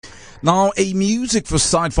Now, a Music for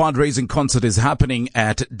Sight fundraising concert is happening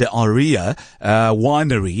at the Aria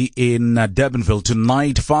Winery in Durbanville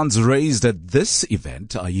tonight. Funds raised at this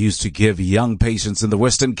event are used to give young patients in the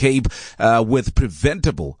Western Cape with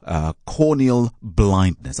preventable corneal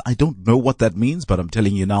blindness. I don't know what that means, but I'm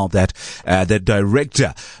telling you now that the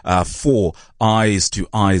director for Eyes to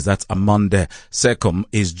Eyes, that's Amanda Sekom,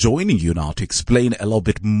 is joining you now to explain a little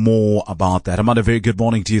bit more about that. Amanda, very good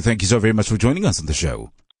morning to you. Thank you so very much for joining us on the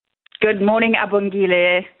show. Good morning,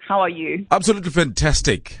 Abongile. How are you? Absolutely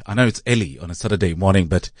fantastic. I know it's early on a Saturday morning,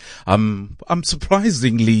 but I'm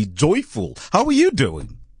surprisingly joyful. How are you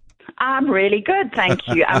doing? I'm really good, thank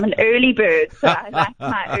you. I'm an early bird, so I like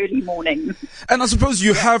my early morning. And I suppose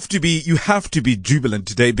you have to be jubilant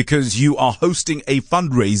today because you are hosting a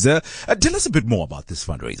fundraiser. Tell us a bit more about this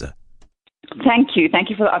fundraiser. Thank you. Thank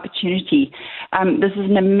you for the opportunity. This is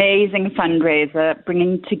an amazing fundraiser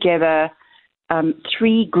bringing together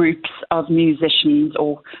three groups of musicians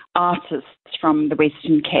or artists from the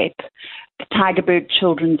Western Cape. The Tygerberg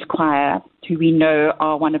Children's Choir, who we know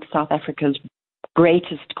are one of South Africa's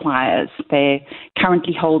greatest choirs. They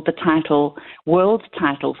currently hold the world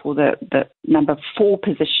title for the number 4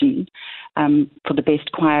 position for the best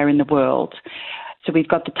choir in the world. So we've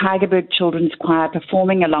got the Tygerberg Children's Choir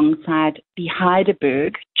performing alongside the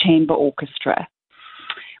Heidelberg Chamber Orchestra,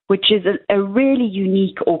 which is a really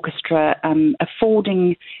unique orchestra,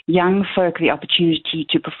 affording young folk the opportunity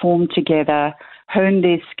to perform together, hone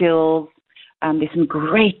their skills. There's some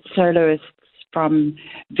great soloists from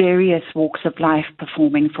various walks of life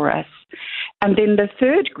performing for us. And then the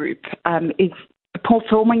third group is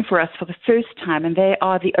performing for us for the first time, and they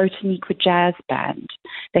are the Outeniqua Jazz Band.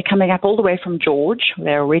 They're coming up all the way from George.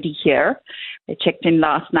 They're already here. They checked in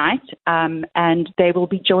last night, and they will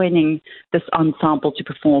be joining this ensemble to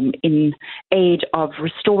perform in aid of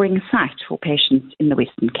restoring sight for patients in the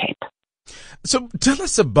Western Cape. So tell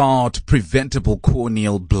us about preventable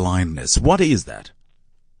corneal blindness. What is that?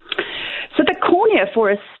 So the cornea,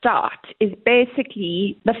 for a start, is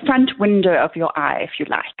basically the front window of your eye, if you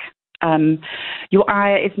like. Your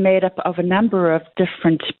eye is made up of a number of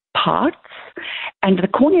different parts, and the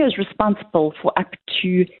cornea is responsible for up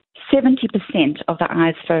to 70% of the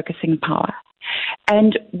eye's focusing power.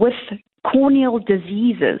 And with corneal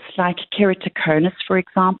diseases like keratoconus, for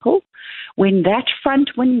example, when that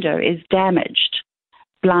front window is damaged,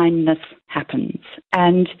 blindness happens.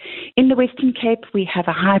 And in the Western Cape, we have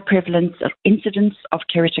a high prevalence of incidence of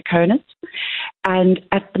keratoconus. And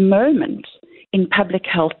at the moment, in public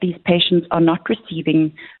health, these patients are not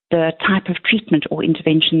receiving the type of treatment or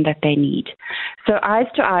intervention that they need. So Eyes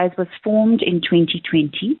to Eyes was formed in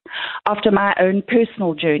 2020 after my own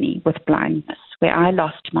personal journey with blindness, where I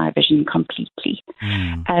lost my vision completely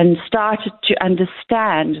and started to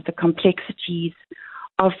understand the complexities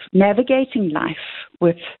of navigating life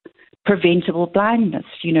with preventable blindness.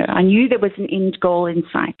 You know, I knew there was an end goal in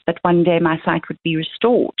sight, that one day my sight would be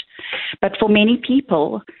restored. But for many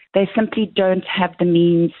people, they simply don't have the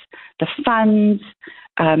means, the funds,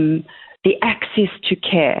 the access to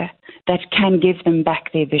care that can give them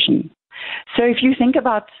back their vision. So if you think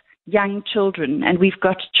about young children, and we've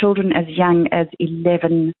got children as young as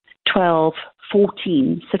 11, 12,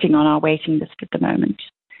 14 sitting on our waiting list at the moment,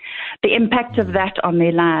 the impact of that on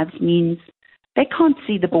their lives means they can't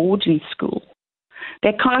see the board in school.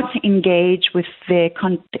 They can't engage with their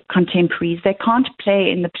contemporaries. They can't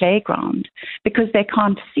play in the playground because they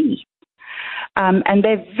can't see. And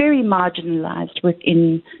they're very marginalized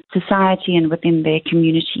within society and within their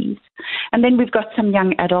communities. And then we've got some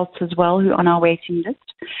young adults as well who are on our waiting list.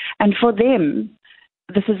 And for them,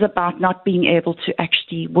 this is about not being able to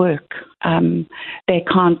actually work. They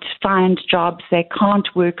can't find jobs. They can't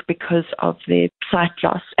work because of their sight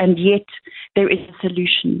loss. And yet there is a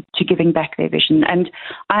solution to giving back their vision. And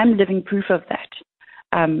I'm living proof of that.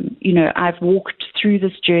 I've walked through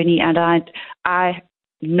this journey, and I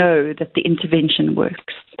know that the intervention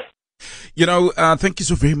works. Thank you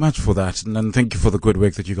so very much for that. And thank you for the good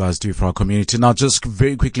work that you guys do for our community. Now, just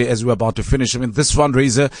very quickly, as we're about to finish, this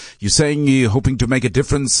fundraiser, you're saying you're hoping to make a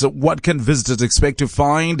difference. What can visitors expect to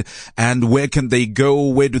find, and where can they go?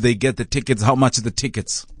 Where do they get the tickets? How much are the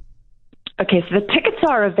tickets? Okay, so the tickets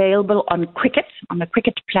are available on Quicket, on the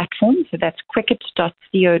Quicket platform. So that's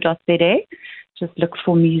quicket.co.za. Just look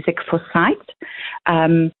for Music for Sight.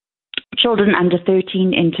 Children under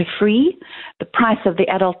 13 enter free. The price of the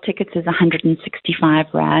adult tickets is 165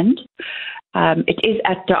 Rand. It is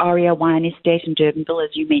at the Aria Wine Estate in Durbanville,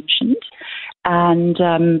 as you mentioned. and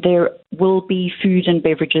there will be food and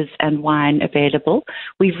beverages and wine available.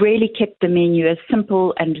 We've really kept the menu as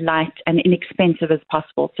simple and light and inexpensive as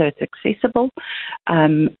possible, so it's accessible.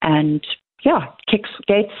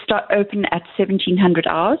 Gates start open at 1700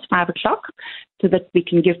 hours, 5 o'clock, so that we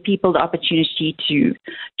can give people the opportunity to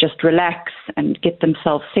just relax and get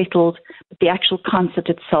themselves settled. But the actual concert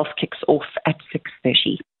itself kicks off at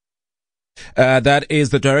 6:30. That is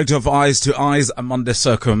the director of Eyes to Eyes, Amanda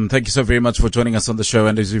Sercombe. Thank you so very much for joining us on the show.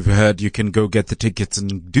 And as you've heard, you can go get the tickets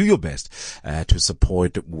and do your best to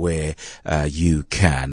support where you can.